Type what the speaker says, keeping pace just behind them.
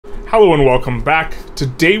Hello and welcome back.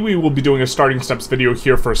 Today we will be doing a starting steps video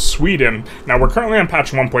here for Sweden. Now we're currently on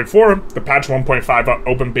patch 1.4. The patch 1.5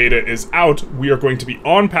 open beta is out. We are going to be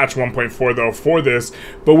on patch 1.4 though for this,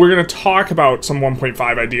 but we're going to talk about some 1.5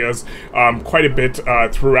 ideas quite a bit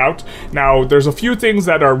throughout. Now there's a few things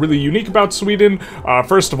that are really unique about Sweden.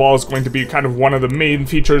 First of all, it's going to be kind of one of the main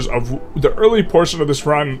features of the early portion of this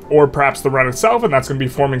run, or perhaps the run itself, and that's going to be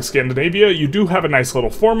forming Scandinavia. You do have a nice little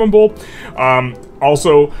formable.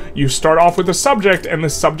 Also, you start off with a subject, and the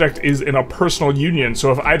subject is in a personal union.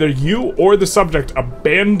 So if either you or the subject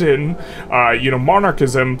abandon,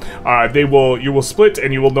 monarchism, you will split,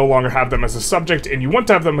 and you will no longer have them as a subject, and you want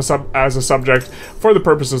to have them as a subject for the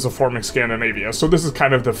purposes of forming Scandinavia. So this is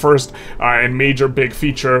kind of the first and major big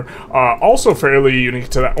feature. Also fairly unique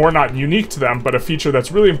to that, or not unique to them, but a feature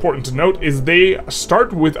that's really important to note is they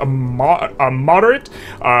start with a moderate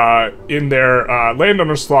in their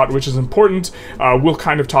landowner slot, which is important. We'll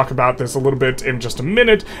kind of talk about this a little bit in just a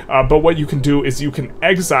minute, but what you can do is you can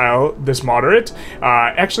exile this moderate.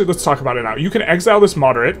 Actually, let's talk about it now. You can exile this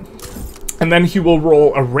moderate, and then he will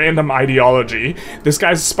roll a random ideology. This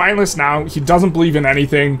guy's spineless now. He doesn't believe in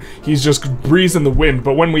anything. He's just breeze in the wind.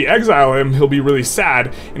 But when we exile him, he'll be really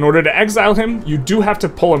sad. In order to exile him, you do have to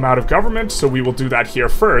pull him out of government, so we will do that here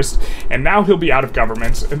first. And now he'll be out of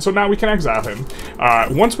government, and so now we can exile him.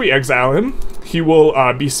 Once we exile him, he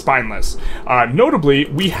will be spineless. Notably,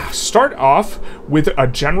 we start off with a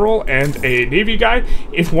general and a navy guy.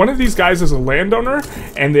 If one of these guys is a landowner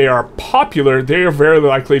and they are popular, they are very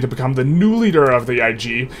likely to become the new leader of the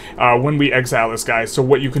IG when we exile this guy. So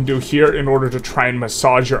what you can do here in order to try and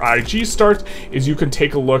massage your IG start is you can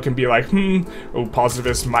take a look and be like,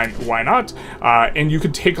 positivist, why not? And you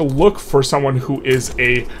can take a look for someone who is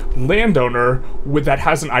a landowner that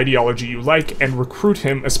has an ideology you like and recruit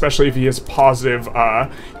him, especially if he is positive,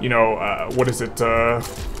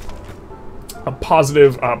 a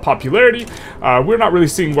positive popularity. We're not really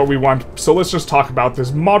seeing what we want, so let's just talk about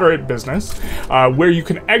this moderate business where you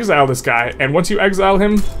can exile this guy, and once you exile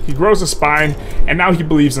him, he grows a spine, and now he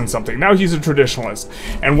believes in something. Now he's a traditionalist,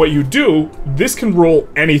 and what you do, this can roll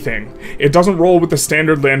anything. It doesn't roll with the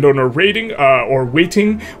standard landowner rating or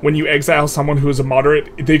weighting. When you exile someone who is a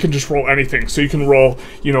moderate, they can just roll anything. So you can roll,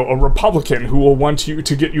 a Republican who will want you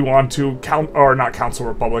to get you on to not Council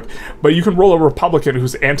Republic, but you can roll a Republican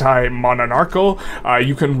who's anti-monarchical.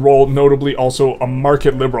 You can roll, notably, also a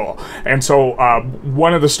market liberal. And so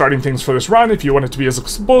one of the starting things for this run, if you want it to be as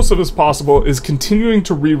explosive as possible, is continuing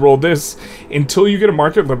to re-roll this until you get a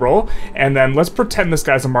market liberal. And then let's pretend this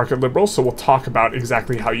guy's a market liberal, so we'll talk about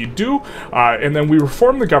exactly how you do. And then we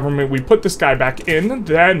reform the government, we put this guy back in,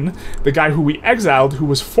 then the guy who we exiled, who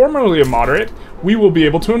was formerly a moderate, we will be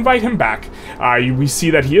able to invite him back. We see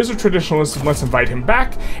that he is a traditionalist, and let's invite him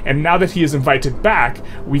back. And now that he is invited back,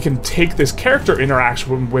 we can take this character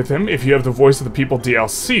interaction with him, if you have the Voice of the People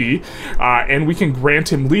DLC, and we can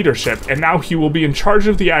grant him leadership. And now he will be in charge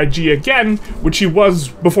of the IG again, which he was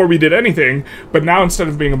before we did anything, but now instead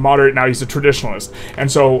of being a moderate, now he's a traditionalist.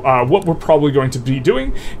 And so what we're probably going to be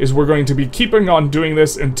doing is we're going to be keeping on doing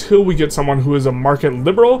this until we get someone who is a market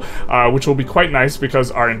liberal, which will be quite nice because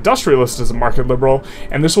our industrialist is a market liberal,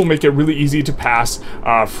 and this will make it really easy to pass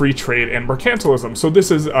free trade and mercantilism. So this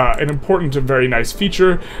is an important and very nice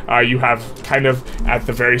feature you have kind of at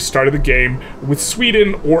the very start of the game with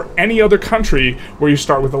Sweden or any other country where you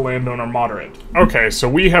start with a landowner moderate. Okay, so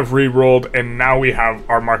we have re-rolled, and now we have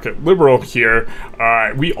our market liberal here.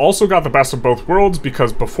 We also got the best of both worlds,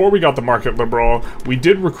 because before we got the market liberal, we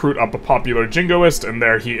did recruit up a popular jingoist, and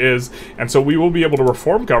there he is. And so we will be able to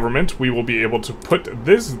reform government. We will be able to put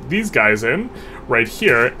these guys in right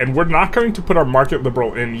here, and we're not going to put our market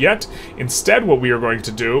liberal in yet. Instead, what we are going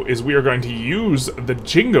to do is we are going to use the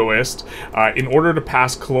jingoist in order to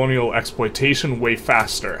pass colonial exploitation way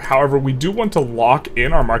faster. However, we do want to lock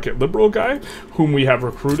in our market liberal guy, whom we have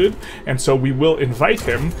recruited, and so we will invite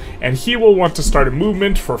him, and he will want to start a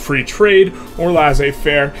movement for free trade or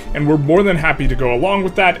laissez-faire, and we're more than happy to go along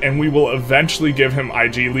with that, and we will eventually give him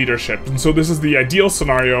IG leadership. And so this is the ideal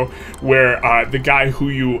scenario where the guy who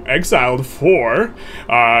you exiled for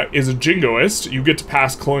is a jingoist. You get to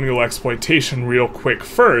pass colonial exploitation real quick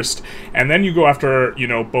first, and then you go after,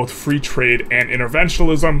 both free trade and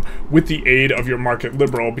interventionism with the aid of your market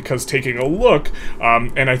liberal, because taking a look,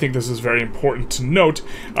 and I think this is very important to note,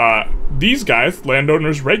 these guys,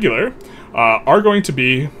 landowners regular, are going to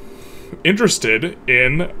be interested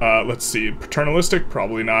in, let's see, paternalistic,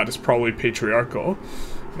 probably not, it's probably patriarchal.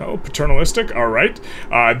 No, paternalistic, all right.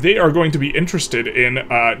 They are going to be interested in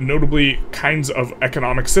notably kinds of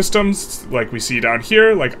economic systems like we see down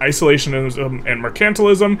here, like isolationism and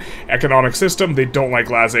mercantilism, economic system. They don't like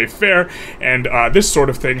laissez-faire and this sort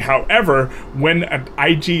of thing. However, when an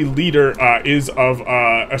IG leader is of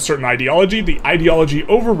a certain ideology, the ideology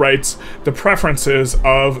overwrites the preferences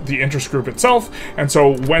of the interest group itself, and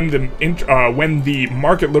so when the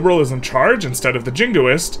market liberal is in charge instead of the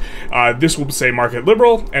jingoist, this will say market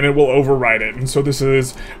liberal, and it will override it. And so this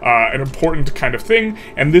is an important kind of thing,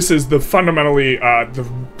 and this is the fundamentally the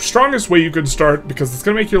strongest way you could start, because it's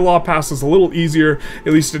going to make your law passes a little easier,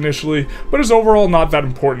 at least initially, but is overall not that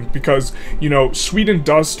important because, you know, Sweden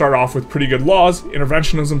does start off with pretty good laws,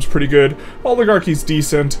 interventionism's pretty good, oligarchy's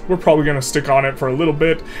decent, we're probably going to stick on it for a little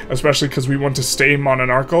bit, especially because we want to stay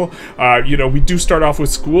monarchical. You know, we do start off with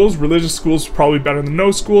schools, religious schools probably better than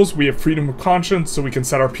no schools, we have freedom of conscience, so we can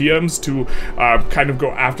set our PMs to kind of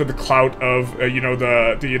go after the clout of you know,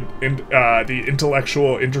 the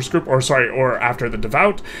intellectual interest group, or after the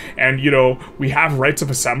devout. And you know, we have rights of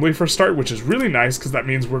assembly for start, which is really nice because that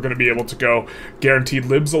means we're going to be able to go guaranteed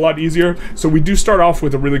libs a lot easier. So we do start off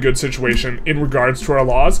with a really good situation in regards to our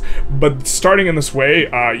laws, but starting in this way,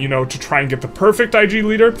 you know, to try and get the perfect IG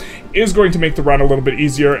leader is going to make the run a little bit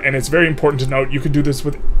easier. And it's very important to note you can do this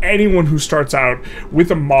with anyone who starts out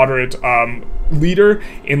with a moderate leader,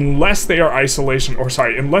 unless they are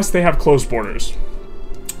unless they have closed borders.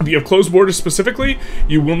 If you have closed borders specifically,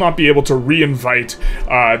 you will not be able to re-invite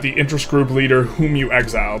the interest group leader whom you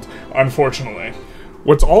exiled, unfortunately.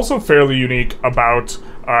 What's also fairly unique about,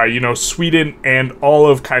 you know, Sweden and all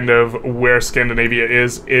of kind of where Scandinavia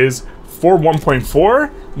is for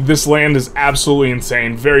 1.4, this land is absolutely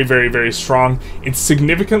insane, very, very, very strong. It's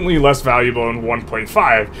significantly less valuable in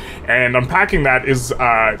 1.5, and unpacking that is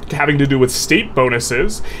having to do with state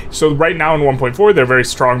bonuses. So right now in 1.4, they're very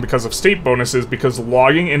strong because of state bonuses, because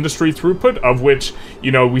logging industry throughput, of which,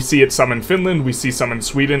 you know, we see it some in Finland, we see some in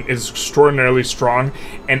Sweden, is extraordinarily strong,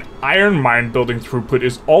 and iron mine building throughput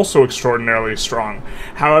is also extraordinarily strong.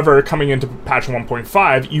 However, coming into patch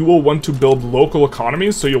 1.5, you will want to build local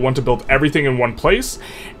economies, so you'll want to build everything in one place,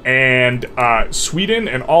 and Sweden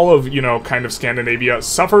and all of, you know, kind of Scandinavia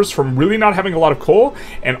suffers from really not having a lot of coal,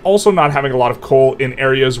 and also not having a lot of coal in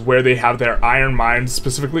areas where they have their iron mines,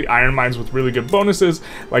 specifically iron mines with really good bonuses.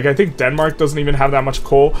 Like, I think Denmark doesn't even have that much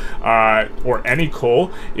coal, or any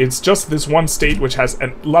coal. It's just this one state which has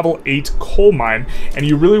a level 8 coal mine, and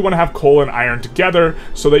you really want to have coal and iron together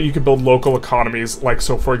so that you can build local economies. Like,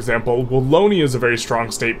 so for example, Wallonia is a very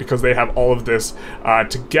strong state because they have all of this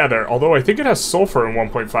together, although I think it has sulfur in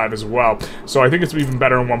 1.5 as well, so I think it's even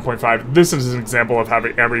better in 1.5. This is an example of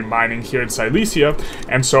having every mining here in Silesia,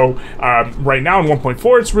 and so right now in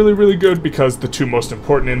 1.4 it's really, really good because the two most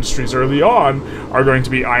important industries early on are going to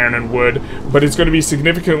be iron and wood, but it's going to be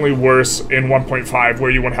significantly worse in 1.5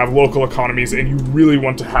 where you want to have local economies and you really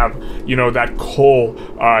want to have, you know, that coal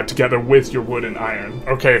together with your wood and iron.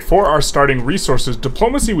 Okay, for our starting resources,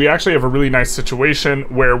 diplomacy, we actually have a really nice situation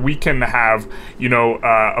where we can have, you know,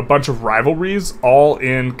 a bunch of rivalries all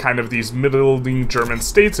in kind of these middling German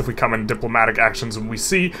states. If we come in diplomatic actions and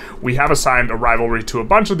we have assigned a rivalry to a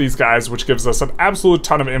bunch of these guys, which gives us an absolute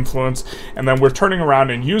ton of influence, and then we're turning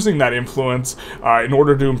around and using that influence in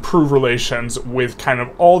order to improve relations with kind of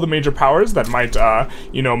all the major powers that might,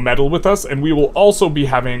 you know, meddle with us. And we will also be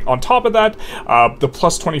having, on top of that, the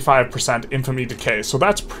plus 25% infamy decay. So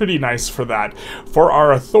that's pretty nice for that. For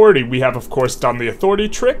our authority, we have, of course, done the authority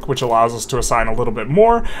trick, which allows us to assign a little bit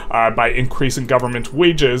more by increasing government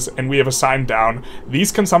wages, and we have assigned down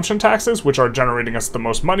these consumption taxes, which are generating us the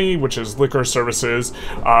most money, which is liquor, services,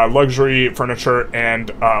 luxury, furniture,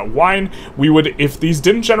 and wine. We would, if these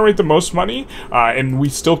didn't generate the most money, and we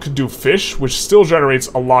still could do fish, which still generates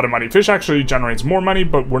a lot of money. Fish actually generates more money,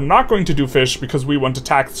 but we're not going to do fish because we want to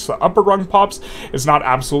tax the upper rung pops. It's not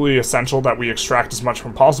absolutely essential that we extract as much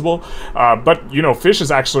from possible, but, you know, fish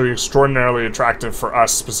is actually extraordinarily attractive for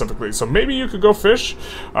us specifically. So maybe you could go fish.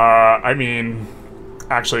 I mean,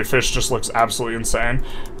 actually, fish just looks absolutely insane.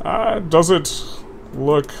 Does it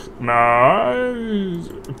look... No...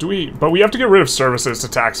 But we have to get rid of services to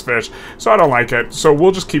tax fish, so I don't like it. So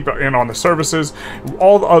we'll just keep in on the services.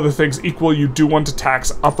 All the other things equal, you do want to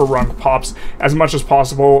tax upper rung pops as much as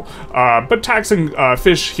possible, but taxing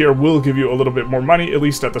fish here will give you a little bit more money, at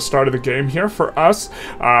least at the start of the game here for us.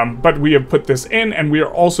 But we have put this in, and we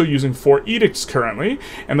are also using 4 edicts currently,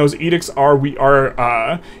 and those edicts are, we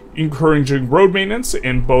are encouraging road maintenance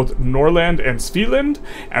in both Norrland and Svealand,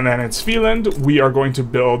 and then in Svealand we are going to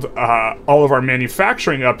build all of our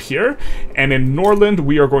manufacturing up here, and in Norrland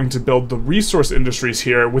we are going to build the resource industries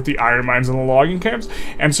here with the iron mines and the logging camps.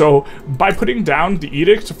 And so by putting down the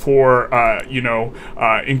edict for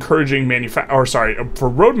encouraging for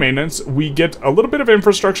road maintenance, we get a little bit of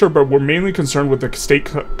infrastructure, but we're mainly concerned with the state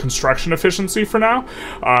construction efficiency for now.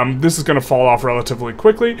 This is going to fall off relatively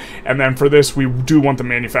quickly, and then for this we do want the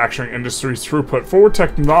manufacturing industry's throughput. For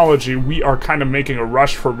technology, we are kind of making a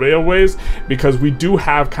rush for railways because we do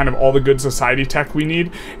have kind of all the good society tech we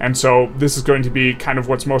need, and so this is going to be kind of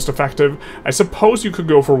what's most effective. I suppose you could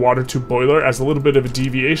go for water to boiler as a little bit of a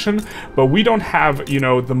deviation, but we don't have, you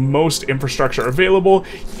know, the most infrastructure available.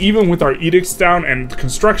 Even with our edicts down and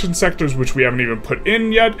construction sectors, which we haven't even put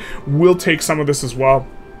in yet, we'll take some of this as well.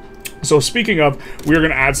 So speaking of, we are going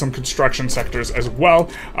to add some construction sectors as well.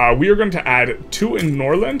 We are going to add 2 in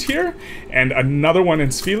Norrland here and another one in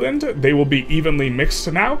Svealand. They will be evenly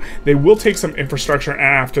mixed now. They will take some infrastructure, and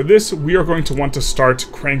after this we are going to want to start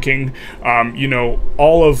cranking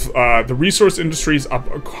all of the resource industries up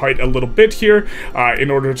quite a little bit here in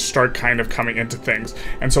order to start kind of coming into things.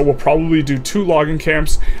 And so we'll probably do 2 logging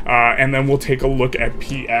camps, and then we'll take a look at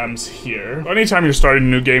PMs here. Anytime you're starting a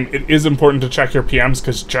new game, it is important to check your PMs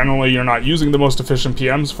because generally you're not using the most efficient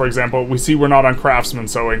PMs. For example, we see we're not on craftsman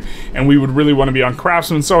sewing, and we would really want to be on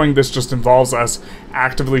craftsman sewing. This just involves us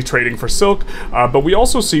actively trading for silk, but we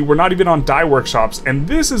also see we're not even on dye workshops, and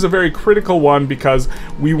this is a very critical one because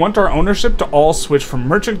we want our ownership to all switch from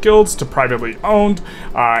merchant guilds to privately owned,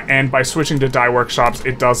 and by switching to dye workshops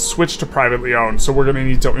it does switch to privately owned, so we're going to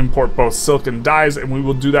need to import both silk and dyes, and we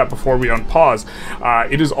will do that before we unpause.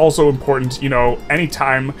 It is also important,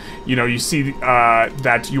 anytime you see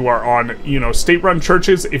that you are on state-run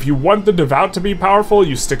churches, if you want the devout to be powerful,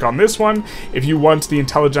 you stick on this one. If you want the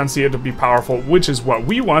Intelligentsia to be powerful, which is what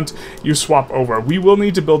we want, you swap over. We will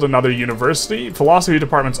need to build another university. Philosophy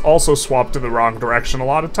departments also swap to the wrong direction a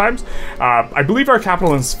lot of times. I believe our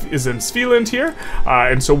capital is in Svealand here,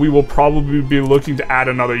 and so we will probably be looking to add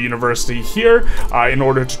another university here in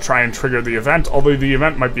order to try and trigger the event, although the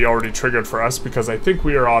event might be already triggered for us because I think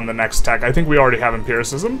we are on the next tech. I think we already have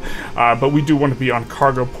empiricism, but we do want to be on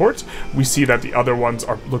cargo port. We see that the other ones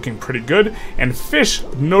are looking pretty good, and fish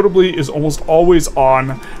notably is almost always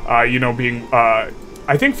on being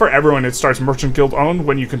I think for everyone it starts merchant guild owned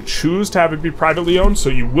when you can choose to have it be privately owned, so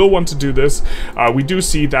you will want to do this. We do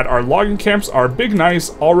see that our logging camps are big nice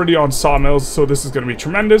already on sawmills, so this is going to be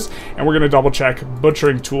tremendous, and we're going to double check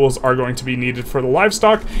butchering tools are going to be needed for the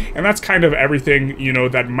livestock, and that's kind of everything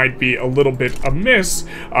that might be a little bit amiss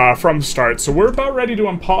from start. So we're about ready to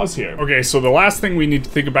unpause here. Okay, so the last thing we need to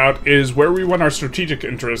think about is where we want our strategic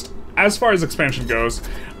interest. As far as expansion goes,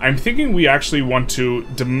 I'm thinking we actually want to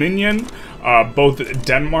dominion both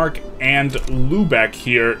Denmark and Lubeck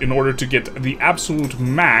here in order to get the absolute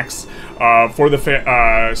max for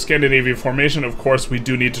the Scandinavia formation. Of course, we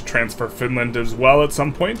do need to transfer Finland as well at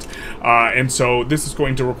some point, and so this is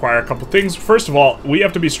going to require a couple things. First of all, we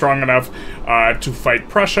have to be strong enough to fight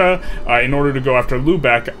Prussia in order to go after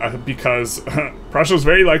Lubeck because Prussia is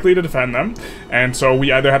very likely to defend them, and so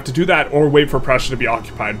we either have to do that or wait for Prussia to be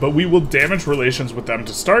occupied. But we will damage relations with them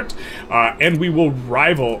to start, and we will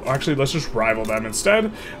rival. Actually, let's just rival them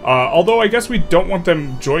instead. Although I guess we don't want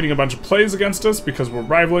them joining a bunch of plays against us because we're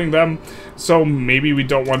rivaling them, so maybe we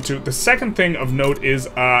don't want to. The second thing of note is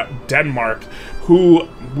Denmark, who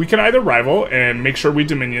we can either rival and make sure we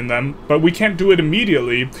dominion them, but we can't do it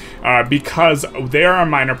immediately because they are a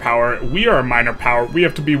minor power, we are a minor power, we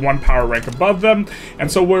have to be 1 power rank above them, and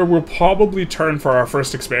so where we'll probably turn for our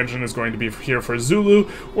first expansion is going to be here for Zulu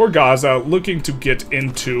or Gaza, looking to get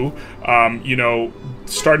into,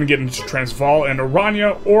 starting to get into Transvaal and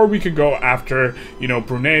Orania, or we could go after,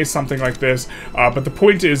 Brunei, something like this. But the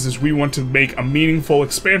point is we want to make a meaningful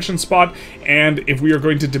expansion spot, and if we are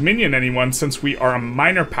going to dominion anyone, since we are a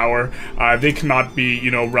minor power, they cannot be,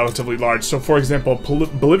 relatively large. So, for example,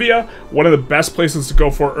 Bolivia, one of the best places to go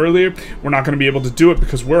for earlier, we're not going to be able to do it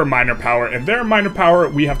because we're a minor power, and they're a minor power,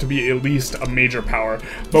 we have to be at least a major power.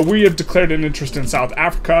 But we have declared an interest in South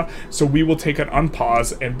Africa, so we will take an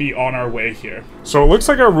unpause and be on our way here. So it looks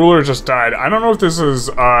like our ruler just died. I don't know if this is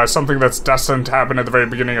something that's destined to happen at the very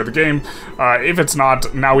beginning of the game. If it's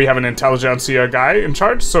not, now we have an Intelligentsia guy in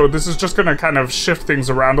charge, so this is just going to kind of shift things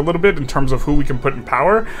around a little bit in terms of who we can put in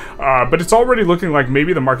power. But it's already looking like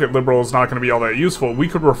maybe the market liberal is not going to be all that useful. We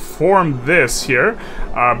could reform this here,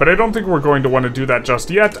 but I don't think we're going to want to do that just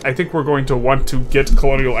yet. I think we're going to want to get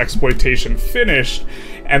colonial exploitation finished,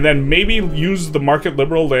 and then maybe use the market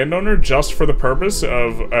liberal landowner just for the purpose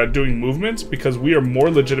of doing movements, because we are are more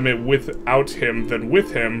legitimate without him than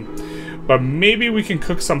with him. But maybe we can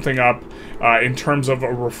cook something up in terms of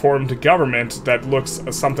a reformed government that looks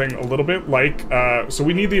something a little bit like... so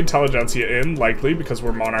we need the Intelligentsia in, likely, because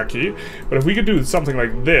we're monarchy. But if we could do something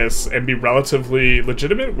like this and be relatively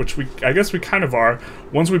legitimate, which I guess we kind of are,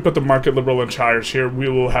 once we put the market liberal in charge here, we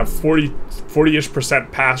will have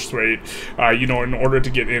 40-ish% pass rate, you know, in order to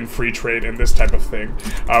get in free trade and this type of thing.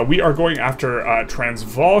 We are going after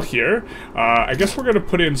Transvaal here. I guess we're going to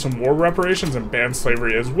put in some war reparations and ban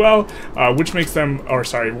slavery as well. Which makes them, or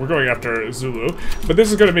sorry, we're going after Zulu, but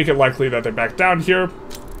this is going to make it likely that they back down here.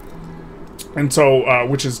 And so,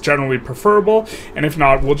 which is generally preferable, and if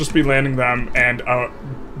not, we'll just be landing them, and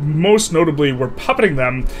most notably, we're puppeting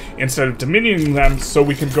them instead of dominioning them, so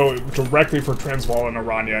we can go directly for Transvaal and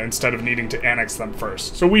Orania instead of needing to annex them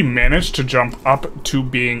first. So we managed to jump up to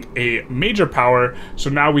being a major power, so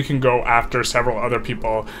now we can go after several other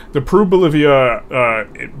people. The Peru-Bolivia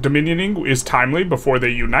dominioning is timely before they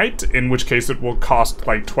unite, in which case it will cost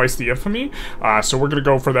like twice the infamy, so we're gonna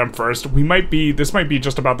go for them first. This might be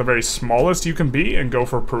just about the very smallest you can be and go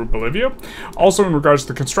for Peru-Bolivia. Also, in regards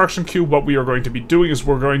to the construction queue, what we are going to be doing is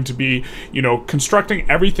we're going to be, you know, constructing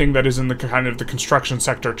everything that is in the kind of the construction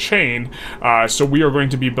sector chain. So we are going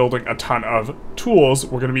to be building a ton of tools.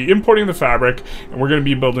 We're going to be importing the fabric, and we're going to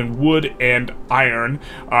be building wood and iron.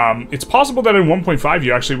 It's possible that in 1.5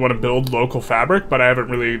 you actually want to build local fabric, but I haven't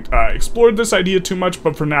really explored this idea too much.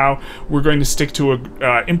 But for now, we're going to stick to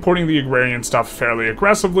importing the agrarian stuff fairly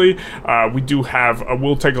aggressively. We do have,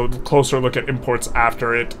 we'll take a closer look at imports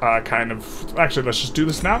after it, actually, let's just do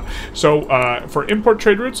this now. So for import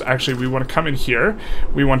trade routes, actually, we want to come in here,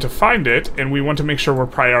 we want to find it, and we want to make sure we're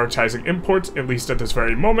prioritizing imports, at least at this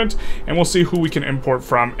very moment, and we'll see who we can import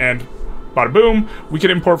from, and bada boom, we can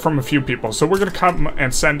import from a few people. So we're going to come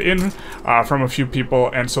and send in from a few people,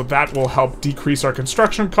 and so that will help decrease our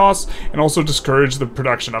construction costs and also discourage the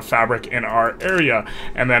production of fabric in our area.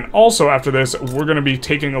 And then also after this, we're going to be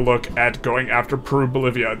taking a look at going after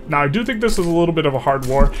Peru-Bolivia. Now, I do think this is a little bit of a hard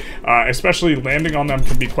war, especially landing on them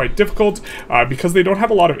can be quite difficult because they don't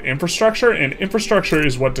have a lot of infrastructure, and infrastructure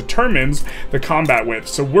is what determines the combat width.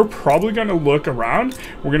 So we're probably going to look around.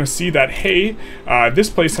 We're going to see that, hey, this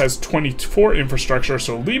place has 24 infrastructure,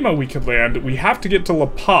 so Lima we could land. We have to get to La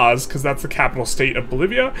Paz because that's the capital state of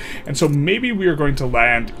Bolivia, and so maybe we are going to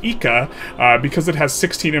land Ica because it has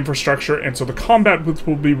 16 infrastructure, and so the combat width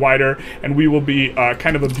will be wider, and we will be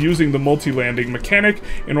kind of abusing the multi-landing mechanic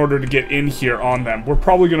in order to get in here on them. We're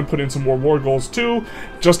probably going to put in some more war goals too,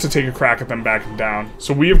 just to take a crack at them backing down.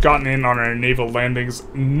 So we have gotten in on our naval landings.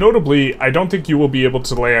 Notably, I don't think you will be able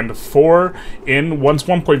to land 4 in. Once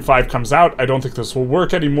 1.5 comes out, I don't think this will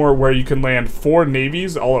work anymore, where you can land 4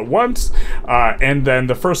 navies all at once, and then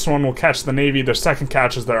the first one will catch the navy, the second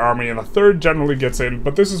catches their army, and the third generally gets in.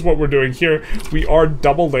 But this is what we're doing here. We are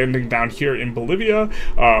double landing down here in Bolivia,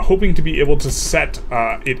 hoping to be able to set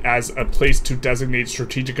it as a place to designate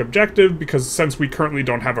strategic objective, because since we currently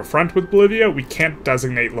don't have a front with Bolivia, we can't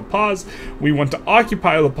designate La Paz. We want to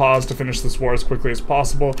occupy La Paz to finish this war as quickly as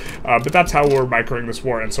possible, but that's how we're microing this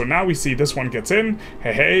war. And so now we see this one gets in.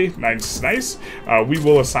 Hey, nice. We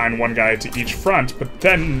will assign one guy to each front, but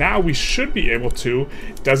then now we should be able to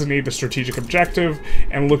designate the strategic objective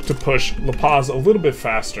and look to push La Paz a little bit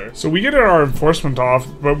faster. So we get our enforcement off,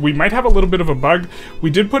 but we might have a little bit of a bug. We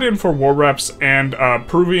did put in for war reps and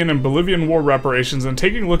Peruvian and Bolivian war reparations, and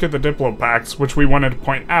taking a look at the Diplo pacts, which we wanted to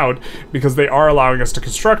point out because they are allowing us to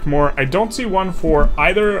construct more. I don't see one for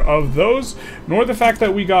either of those, nor the fact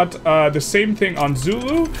that we got the same thing on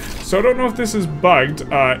Zulu, so I don't know if this is bugged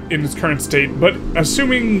in its current state, but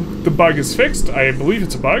assuming the bug is fixed, I believe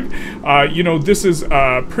it's a bug, you know, this is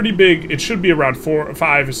pretty big. It should be around 4,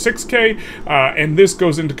 5, 6K, and this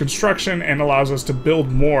goes into construction and allows us to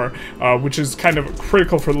build more, which is kind of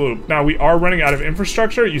critical for the loop. Now, we are running out of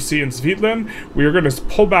infrastructure. You see in Svitlin, we are going to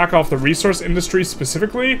pull back off the resource industry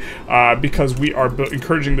specifically because we are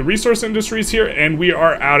encouraging the resource industries here, and we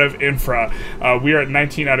are out of infra. We are at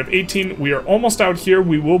 19 out of 18. We are almost out here.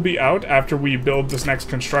 We will be out after we build this next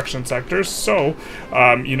construction sector, so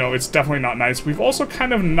you know, it's definitely not nice. We've also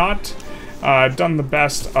kind of not done the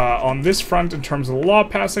best on this front in terms of the law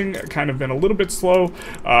passing, kind of been a little bit slow,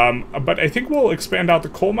 but I think we'll expand out the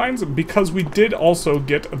coal mines because we did also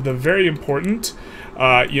get the very important,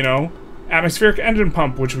 you know, atmospheric engine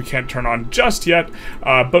pump, which we can't turn on just yet,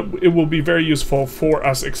 but it will be very useful for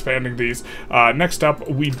us expanding these. Next up,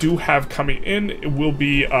 we do have coming in, it will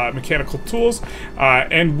be mechanical tools,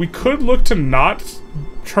 and we could look to not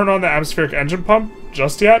turn on the atmospheric engine pump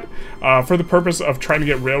just yet, for the purpose of trying to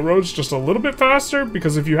get railroads just a little bit faster,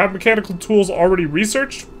 because if you have mechanical tools already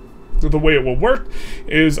researched, the way it will work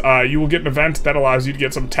is you will get an event that allows you to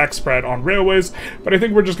get some tech spread on railways, but I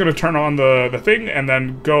think we're just going to turn on the thing and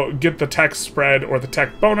then go get the tech spread or the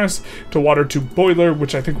tech bonus to water to boiler,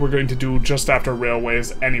 which I think we're going to do just after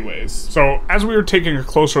railways anyways. So as we were taking a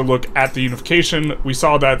closer look at the unification, we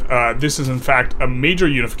saw that this is in fact a major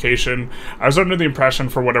unification. I was under the impression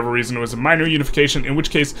for whatever reason it was a minor unification, in which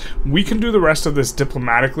case we can do the rest of this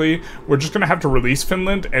diplomatically. We're just going to have to release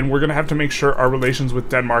Finland, and we're going to have to make sure our relations with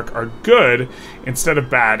Denmark are good instead of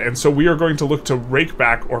bad, and so we are going to look to rake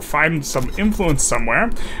back or find some influence somewhere,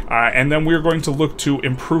 and then we are going to look to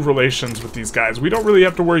improve relations with these guys. We don't really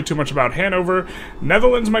have to worry too much about Hanover.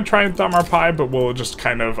 Netherlands might try and thumb our pie, but we'll just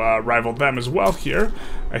kind of rival them as well here.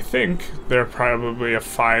 I think they're probably a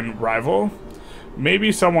fine rival.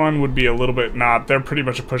 Maybe someone would be a little bit not. They're pretty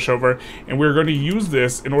much a pushover, and we're going to use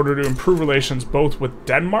this in order to improve relations both with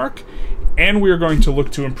Denmark, and we are going to look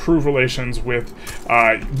to improve relations with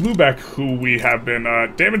Lubeck, who we have been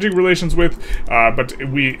damaging relations with, but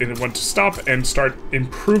we want to stop and start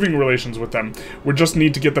improving relations with them. We just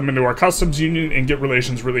need to get them into our customs union and get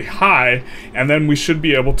relations really high, and then we should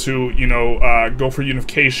be able to, you know, go for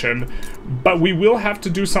unification. But we will have to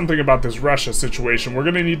do something about this Russia situation. We're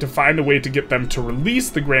going to need to find a way to get them to release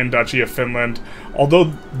the Grand Duchy of Finland,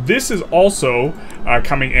 although this is also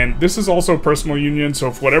coming in. This is also a personal union, so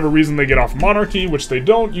if for whatever reason they get off monarchy, which they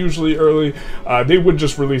don't usually early, they would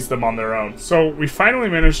just release them on their own. So we finally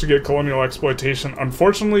managed to get colonial exploitation.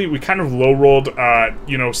 Unfortunately, we kind of low-rolled,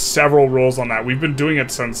 you know, several rolls on that. We've been doing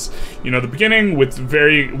it since, you know, the beginning with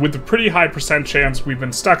a pretty high % chance. We've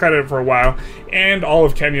been stuck at it for a while, and all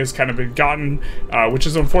of Kenya's kind of been gotten, which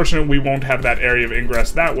is unfortunate. We won't have that area of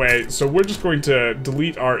ingress that way, so we're just going to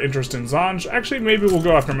delete our interest in Zanj. Actually, maybe we'll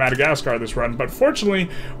go after Madagascar this run, but fortunately,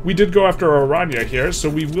 we did go after Orania here, so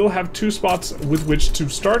we will have 2 spots with which to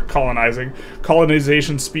start colonizing.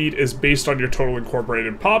 Colonization speed is based on your total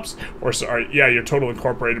incorporated pops, or sorry, yeah, your total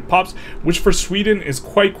incorporated pops, which for Sweden is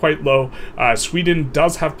quite low. Sweden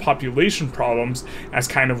does have population problems as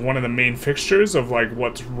kind of one of the main fixtures of like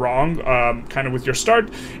what's wrong kind of with your start,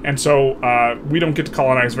 and so we don't get to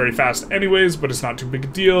colonize very fast anyways, but it's not too big a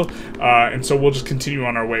deal, and so we'll just continue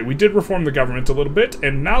on our way. We did reform the government a little bit,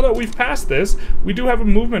 and now that we've passed this, we do have a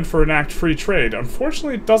movement for enact free trade.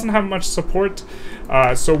 Unfortunately, it doesn't have much support,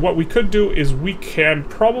 so what we could do is we can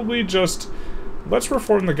probably just, let's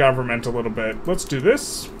reform the government a little bit. Let's do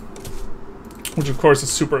this, which of course is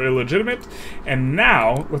super illegitimate. And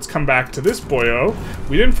now, let's come back to this boyo.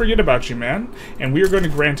 We didn't forget about you, man. And we are going to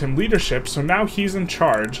grant him leadership, so now he's in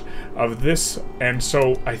charge of this. And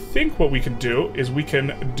so I think what we can do is we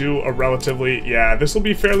can do a relatively, yeah, this will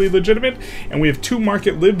be fairly legitimate. And we have 2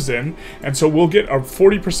 market libs in, and so we'll get a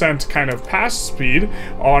 40% kind of pass speed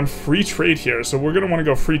on free trade here. So we're going to want to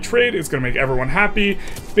go free trade. It's going to make everyone happy.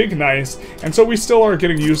 Big nice. And so we still are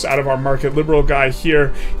getting use out of our market liberal guy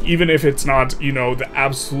here, even if it's not, you know, the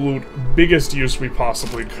absolute biggest use we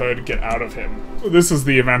possibly could get out of him. This is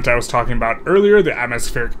the event I was talking about earlier, the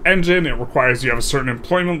atmospheric engine. It requires you have a certain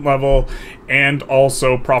employment level and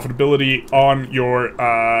also profitability on your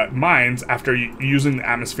mines after using the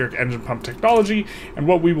atmospheric engine pump technology. And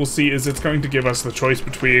what we will see is it's going to give us the choice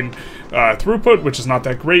between throughput, which is not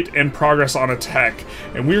that great, and progress on a tech.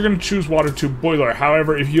 And we're going to choose water tube boiler.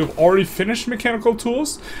 However, if you have already finished mechanical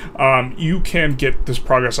tools, you can get this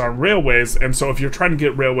progress on railways. And so if you're trying to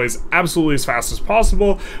get railways absolutely as fast as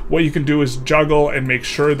possible, what you can do is juggle and make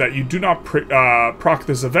sure that you do not proc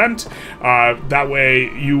this event. That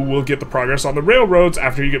way you will get the progress on the railroads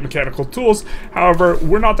after you get mechanical tools. However,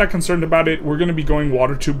 we're not that concerned about it. We're going to be going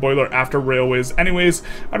water tube boiler after railways anyways.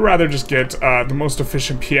 I'd rather just get the most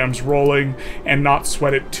efficient PMs rolling and not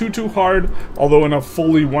sweat it too hard, although in a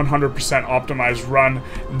fully 100% optimized run,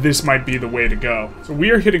 this might be the way to go. So we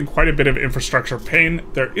are hitting quite a bit of infrastructure pain.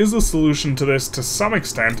 There is a solution to this to some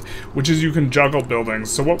extent, which is you can juggle buildings.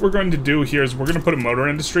 So what we're going to do here is we're going to put a motor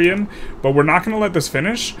industry in, but we're not going to let this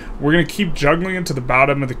finish. We're going to keep juggling it to the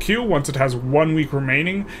bottom of the queue once it has 1 week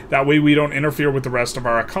remaining. That way we don't interfere with the rest of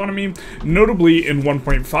our economy. Notably, in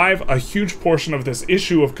 1.5, a huge portion of this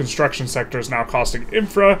issue of construction sector is now costing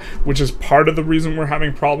infra, which is part of the reason we're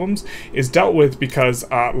having problems, is dealt with because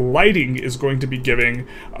lighting is going to be giving,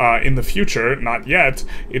 in the future, not yet,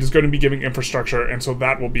 it is going to be giving infrastructure, and so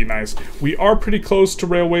that will be nice. We we are pretty close to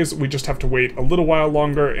railways. We just have to wait a little while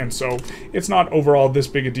longer, and so it's not overall this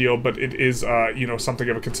big a deal, but it is, you know, something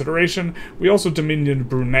of a consideration. We also dominioned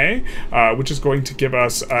Brunei, which is going to give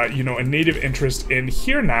us, you know, a native interest in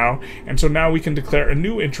here now, and so now we can declare a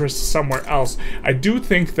new interest somewhere else. I do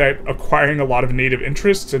think that acquiring a lot of native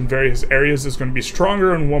interests in various areas is going to be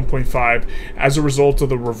stronger in 1.5 as a result of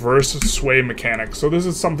the reverse sway mechanic. So this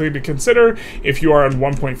is something to consider if you are on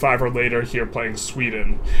 1.5 or later here playing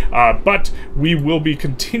Sweden. But we will be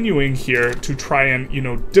continuing here to try and, you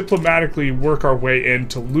know, diplomatically work our way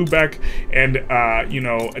into Lubeck and, you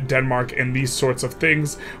know, Denmark and these sorts of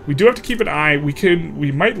things. We do have to keep an eye.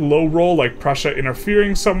 We might low roll like Prussia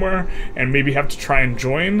interfering somewhere and maybe have to try and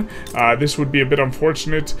join. This would be a bit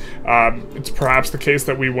unfortunate. It's perhaps the case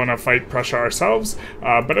that we want to fight Prussia ourselves,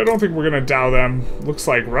 but I don't think we're going to dow them. Looks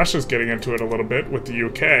like Russia's getting into it a little bit with the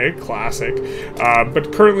UK, classic.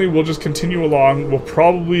 But currently we'll just continue along. We'll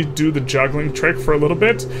probably do the juggling trick for a little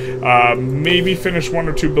bit, maybe finish 1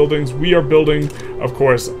 or 2 buildings. We are building, of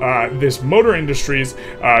course, this motor industries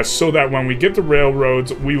so that when we get the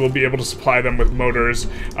railroads, we will be able to supply them with motors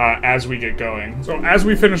as we get going. So as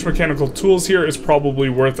we finish mechanical tools here, it's probably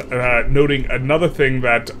worth noting another thing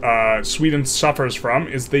that Sweden suffers from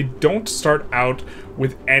is they don't start out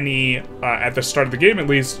with any, at the start of the game at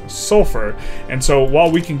least, sulfur. And so while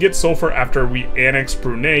we can get sulfur after we annex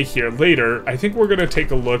Brunei here later, I think we're going to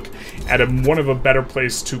take a look at one of a better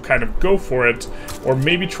place to kind of go for it, or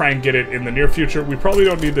maybe try and get it in the near future. We probably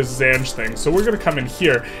don't need this Zanj thing, so we're going to come in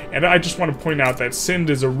here, and I just want to point out that Sind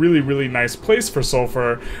is a really, really nice place for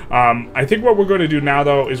sulfur. I think what we're going to do now,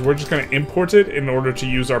 though, is we're just going to import it in order to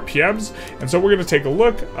use our PMs, and so we're going to take a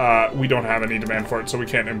look. We don't have any demand for it, so we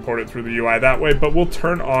can't import it through the UI that way, but we'll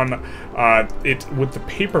turn on it with the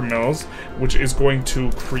paper mills, which is going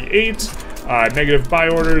to create negative buy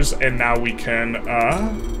orders, and now we can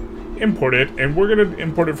import it, and we're going to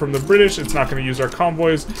import it from the British. It's not going to use our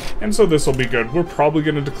convoys, and so this will be good. We're probably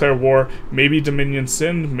going to declare war, maybe Dominion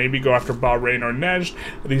Sind, maybe go after Bahrain or Nejd,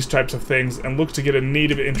 these types of things, and look to get a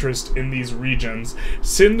native interest in these regions.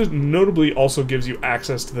 Sind notably also gives you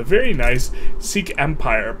access to the very nice Sikh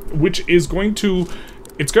Empire, which is going to...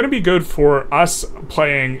 It's going to be good for us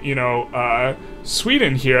playing, you know,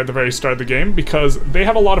 Sweden here at the very start of the game, because they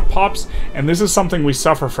have a lot of pops, and this is something we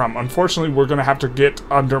suffer from. Unfortunately, we're going to have to get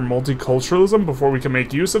under multiculturalism before we can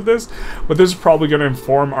make use of this, but this is probably going to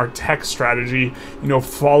inform our tech strategy, you know,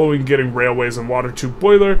 following getting railways and water tube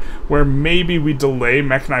boiler, where maybe we delay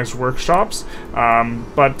mechanized workshops,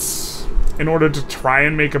 but... in order to try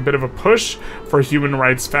and make a bit of a push for human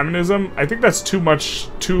rights feminism, I think that's too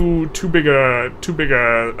big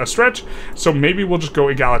a stretch. So maybe we'll just go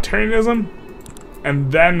egalitarianism,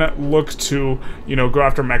 and then look to, you know, go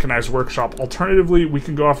after mechanized workshop. Alternatively, we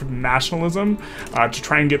can go after nationalism to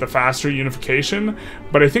try and get the faster unification.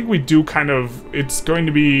 But I think we do kind of, it's going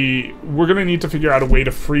to be, we're going to need to figure out a way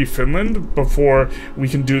to free Finland before we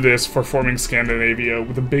can do this for forming Scandinavia,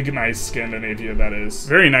 with a big, nice Scandinavia, that is.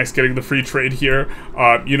 Very nice getting the free trade here,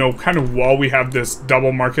 you know, kind of while we have this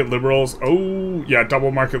double market liberals,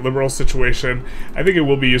 double market liberal situation. I think it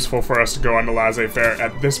will be useful for us to go on to laissez-faire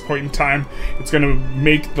at this point in time. It's going to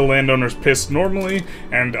make the landowners pissed normally,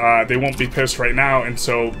 and they won't be pissed right now, and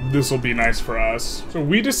so this will be nice for us. So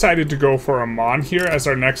we decided to go for Amman here as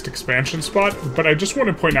our next expansion spot, but I just want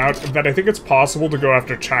to point out that I think it's possible to go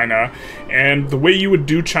after China, and the way you would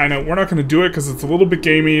do China, we're not going to do it because it's a little bit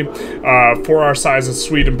gamey for our size of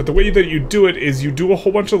Sweden, but the way that you do it is you do a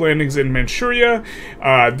whole bunch of landings in Manchuria,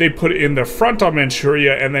 they put in the front on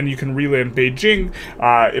Manchuria, and then you can reland Beijing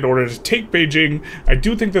in order to take Beijing. I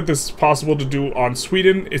do think that this is possible to do on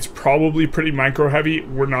Sweden. It's probably pretty micro heavy.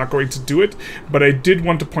 We're not going to do it, but I did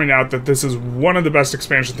want to point out that this is one of the best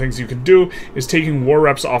expansion things you can do, is taking war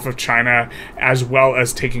reps off of China as well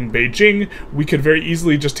as taking Beijing. We could very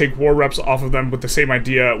easily just take war reps off of them with the same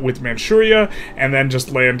idea with Manchuria, and then just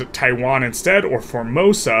land Taiwan instead, or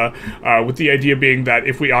Formosa, with the idea being that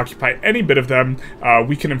if we occupy any bit of them,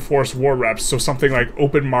 we can enforce war reps. So something like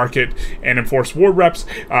open market and enforce war reps.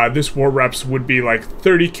 This war reps would be like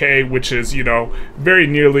 30k, which is, you know, very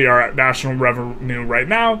nearly our national revenue right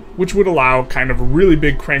now, which would allow kind of a really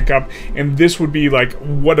big crank up, and this would be like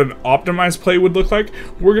what an optimized play would look like.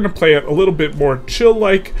 We're going to play it a little bit more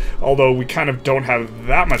chill-like, although we kind of don't have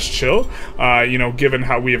that much chill, you know, given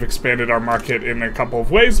how we have expanded our market in a couple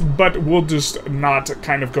of ways, but we'll just not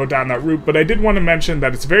kind of go down that route. But I did want to mention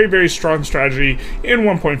that it's very, very strong strategy in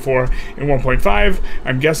 1.4. In 1.5,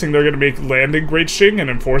 I'm guessing they're going to make landing Great Qing and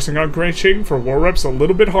enforcing on Great Qing for war reps a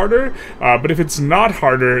little bit harder, but if it's not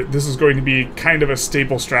harder, this is going to be kind of a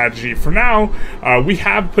staple strategy. For now, we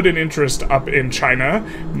have put an interest up in China,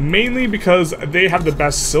 mainly because they have the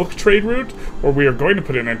best silk trade route, or we are going to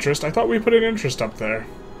put an interest. I thought we put an interest up there.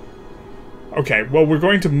 Okay, well, we're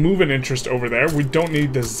going to move an interest over there. We don't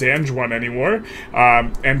need the Zanj one anymore.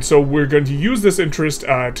 And so we're going to use this interest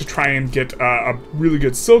to try and get a really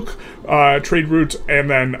good silk trade route, and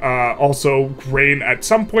then also grain at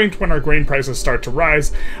some point when our grain prices start to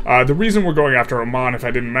rise. The reason we're going after Oman, if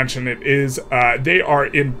I didn't mention it, is they are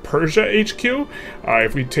in Persia HQ.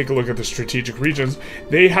 If we take a look at the strategic regions,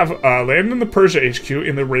 they have land in the Persia HQ,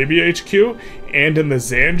 in the Arabia HQ, and in the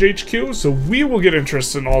Zanj HQ. So we will get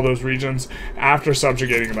interest in all those regions after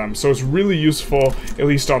subjugating them. So it's really useful, at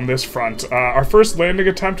least on this front. Our first landing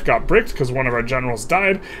attempt got bricked because one of our generals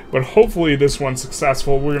died, but hopefully this one's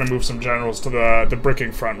successful. We're going to move some generals to the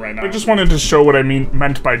bricking front right now. I just wanted to show what I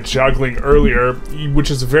meant by juggling earlier, which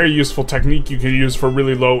is a very useful technique you can use for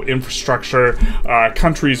really low infrastructure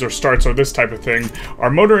countries or starts or this type of thing. Our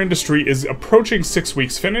motor industry is approaching 6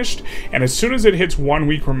 weeks finished, and as soon as it hits 1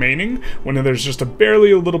 week remaining, when there's just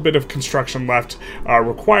barely a little bit of construction left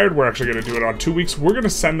required, we're actually going to do it on 2 weeks, we're going to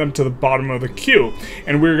send them to the bottom of the queue,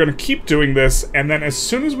 and we're going to keep doing this. And then as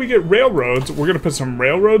soon as we get railroads, we're going to put some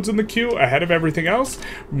railroads in the queue ahead of everything else.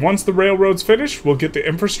 Once the railroads finish, we'll get the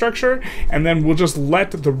infrastructure, and then we'll just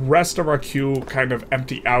let the rest of our queue kind of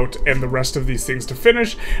empty out and the rest of these things to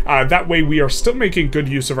finish. That way we are still making good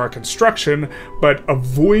use of our construction, but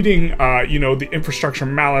avoiding you know, the infrastructure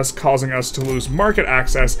malice causing us to lose market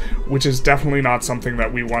access, which is definitely not something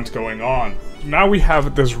that we want going on. Now we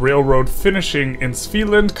have this railroad finishing in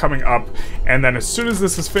Svealand coming up, and then as soon as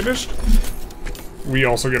this is finished, we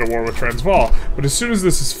also get a war with Transvaal. But as soon as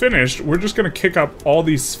this is finished, we're just going to kick up all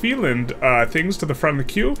these Svealand things to the front of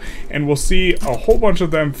the queue, and we'll see a whole bunch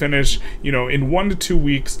of them finish, you know, in 1 to 2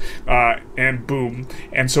 weeks, and boom.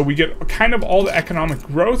 And so we get kind of all the economic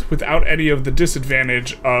growth without any of the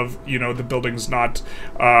disadvantage of, you know, the buildings not,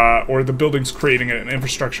 or the buildings creating an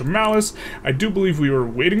infrastructure malice. I do believe we were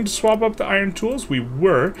waiting to swap up the iron tools. We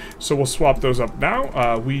were, so we'll swap those up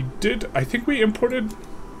now. We did, I think we imported...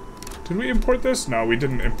 Did we import this? No, we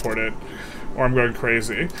didn't import it. Or I'm going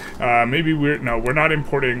crazy. Maybe we're not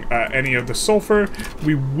importing any of the sulfur.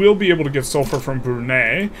 We will be able to get sulfur from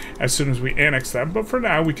Brunei as soon as we annex them, but for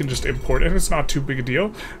now we can just import it, and it's not too big a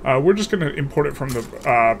deal. We're just going to import it from the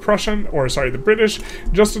the British,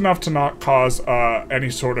 just enough to not cause any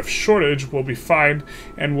sort of shortage. We'll be fine,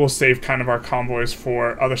 and we'll save kind of our convoys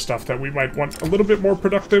for other stuff that we might want a little bit more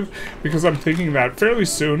productive, because I'm thinking that fairly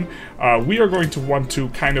soon we are going to want to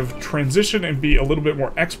kind of transition and be a little bit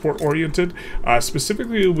more export oriented.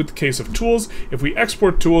 Specifically with the case of tools, if we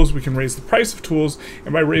export tools, we can raise the price of tools,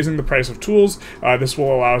 and by raising the price of tools, this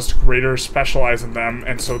will allow us to greater specialize in them,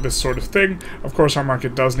 and so this sort of thing. Of course, our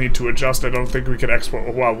market does need to adjust. I don't think we can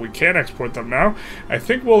export, well, we can export them now. I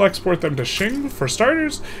think we'll export them to Qing for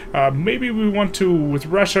starters. Maybe we want to with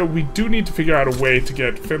Russia. We do need to figure out a way to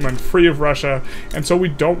get Finland free of Russia, and so we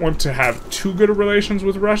don't want to have too good of relations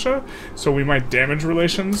with Russia, so we might damage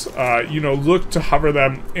relations. You know, look to hover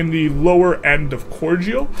them in the lower end of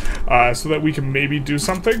cordial, so that we can maybe do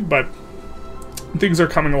something, but things are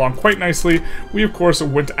coming along quite nicely. We, of course,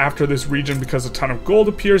 went after this region because a ton of gold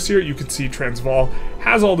appears here. You can see Transvaal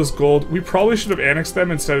has all this gold. We probably should have annexed them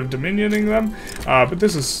instead of dominioning them, but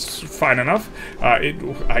this is fine enough.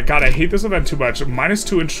 God, I hate this event too much.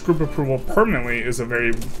 -2 inch group approval permanently is a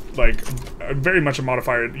very, very much a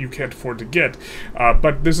modifier you can't afford to get,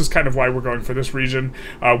 but this is kind of why we're going for this region.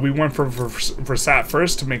 We went for Versat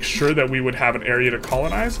first to make sure that we would have an area to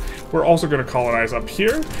colonize. We're also going to colonize up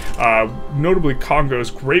here. Notably, Congo is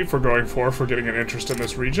great for going for getting an interest in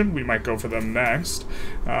this region. We might go for them next.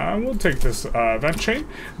 We'll take this event chain,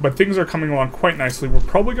 but things are coming along quite nicely. We're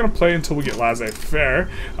probably going to play until we get laissez-faire,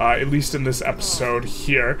 at least in this episode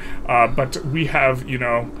here, but we have, you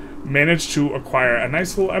know, managed to acquire a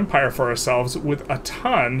nice little empire for ourselves with a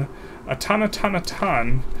ton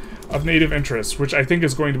of native interests, which I think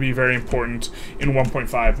is going to be very important in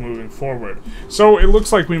 1.5 moving forward. So it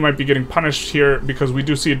looks like we might be getting punished here because we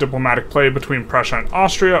do see a diplomatic play between Prussia and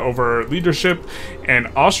Austria over leadership, and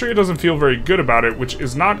Austria doesn't feel very good about it, which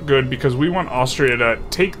is not good because we want Austria to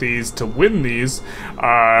take these, to win these,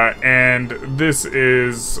 and this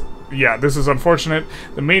is... yeah, this is unfortunate.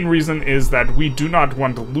 The main reason is that we do not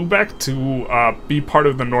want Lübeck to be part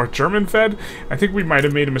of the North German Fed. I think we might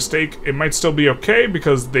have made a mistake. It might still be okay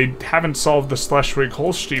because they haven't solved the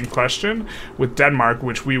Schleswig-Holstein question with Denmark,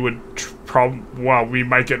 which we would well, we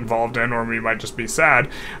might get involved in, or we might just be sad.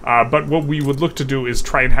 But what we would look to do is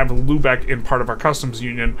try and have Lubeck in part of our customs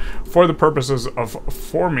union for the purposes of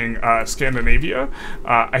forming Scandinavia.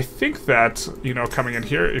 I think that, you know, coming in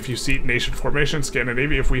here, if you see nation formation,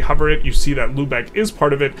 Scandinavia, if we hover it, you see that Lubeck is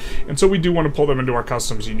part of it, and so we do want to pull them into our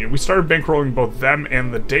customs union. We started bankrolling both them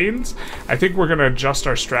and the Danes. I think we're going to adjust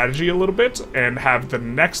our strategy a little bit and have the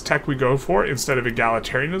next tech we go for, instead of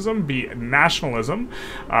egalitarianism, be nationalism,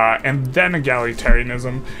 and then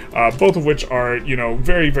egalitarianism, both of which are, you know,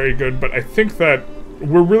 very, very good. But I think that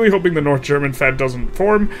we're really hoping the North German Fed doesn't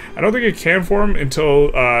form. I don't think it can form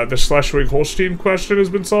until the Schleswig-Holstein question has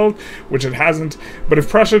been solved, which it hasn't. But if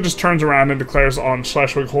Prussia just turns around and declares on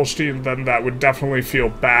Schleswig-Holstein, then that would definitely feel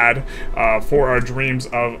bad for our dreams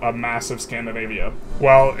of a massive Scandinavia.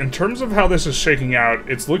 Well, in terms of how this is shaking out,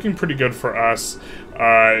 it's looking pretty good for us,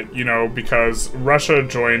 you know, because Russia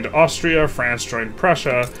joined Austria, France joined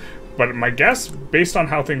Prussia. But my guess, based on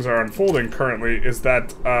how things are unfolding currently, is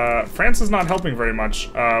that France is not helping very much.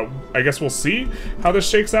 I guess we'll see how this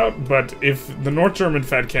shakes out, but if the North German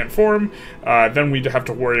Fed can't form, then we'd have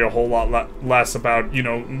to worry a whole lot less about, you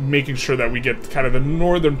know, making sure that we get kind of the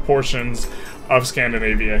northern portions of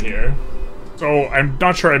Scandinavia here. So, I'm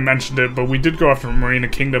not sure I mentioned it, but we did go after Marina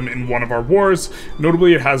Kingdom in one of our wars.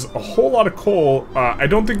 Notably, it has a whole lot of coal. I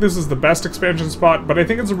don't think this is the best expansion spot, but I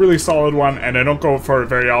think it's a really solid one, and I don't go for it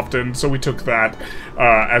very often, so we took that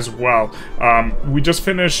as well. We just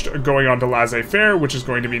finished going on to Laissez-faire, which is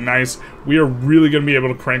going to be nice. We are really going to be able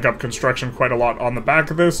to crank up construction quite a lot on the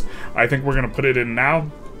back of this. I think we're going to put it in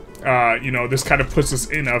now. You know, this kind of puts us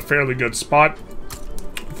in a fairly good spot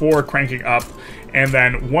for cranking up. And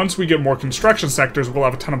then once we get more construction sectors, we'll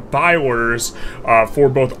have a ton of buy orders for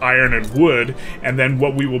both iron and wood. And then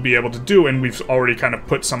what we will be able to do, and we've already kind of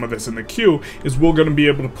put some of this in the queue, is we're going to be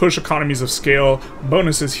able to push economies of scale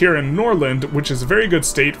bonuses here in Norland, which is a very good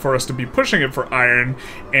state for us to be pushing it for iron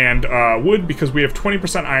and wood, because we have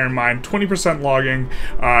 20% iron mine, 20% logging,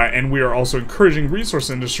 and we are also encouraging resource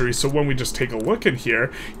industry. So when we just take a look in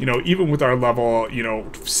here, you know, even with our level, you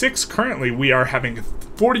know, 6 currently, we are having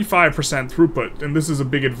 45% throughput, and this is a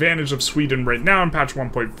big advantage of Sweden right now in patch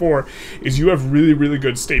 1.4, is you have really, really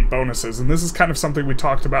good state bonuses, and this is kind of something we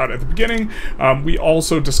talked about at the beginning. We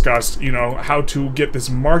also discussed, you know, how to get this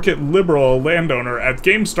market liberal landowner at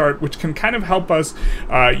game start, which can kind of help us,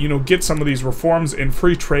 you know, get some of these reforms in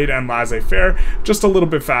free trade and laissez-faire just a little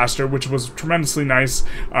bit faster, which was tremendously nice.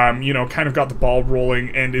 You know, kind of got the ball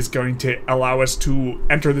rolling and is going to allow us to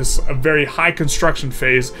enter this very high construction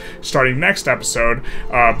phase starting next episode.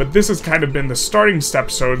 But this has kind of been the starting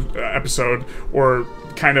episode, or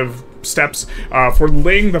kind of steps for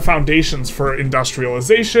laying the foundations for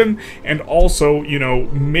industrialization, and also, you know,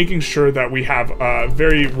 making sure that we have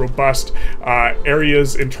very robust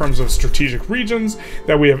areas in terms of strategic regions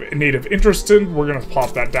that we have native interest in. We're going to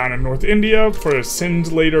plop that down in North India for a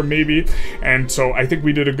Sind later, maybe. And so I think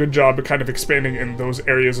we did a good job of kind of expanding in those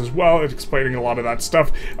areas as well, and explaining a lot of that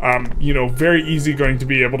stuff. You know, very easy going to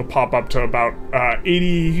be able to pop up to about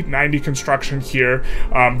 80, 90 construction here.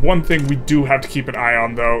 One thing we do have to keep an eye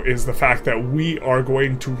on, though, is the fact that we are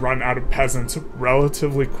going to run out of peasants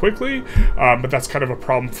relatively quickly, but that's kind of a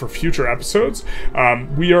problem for future episodes.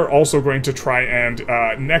 We are also going to try and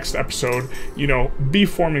next episode, you know, be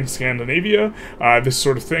forming Scandinavia, this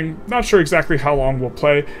sort of thing. Not sure exactly how long we'll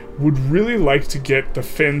play. Would really like to get the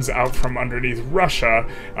Finns out from underneath Russia.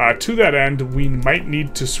 To that end, we might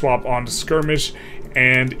need to swap on to skirmish,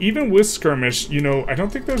 and even with skirmish, you know, I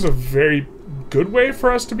don't think there's a very good way for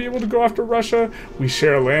us to be able to go after Russia. We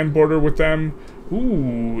share a land border with them.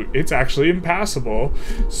 Ooh, it's actually impassable.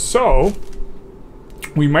 So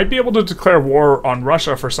we might be able to declare war on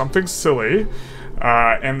Russia for something silly,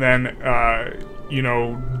 and then you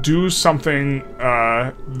know, do something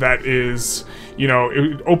that is, you know,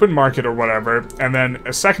 open market or whatever, and then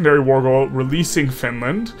a secondary war goal, releasing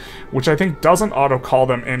Finland, which I think doesn't auto call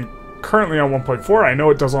them in currently on 1.4. I know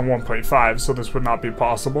it does on 1.5, so this would not be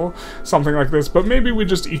possible, something like this, but maybe we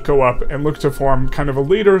just eco up and look to form kind of a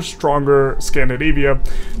later, stronger Scandinavia.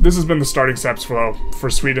 This has been the starting steps for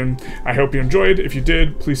Sweden. I hope you enjoyed. If you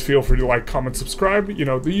did, please feel free to like, comment, subscribe, you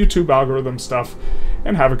know, the YouTube algorithm stuff,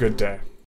 and have a good day.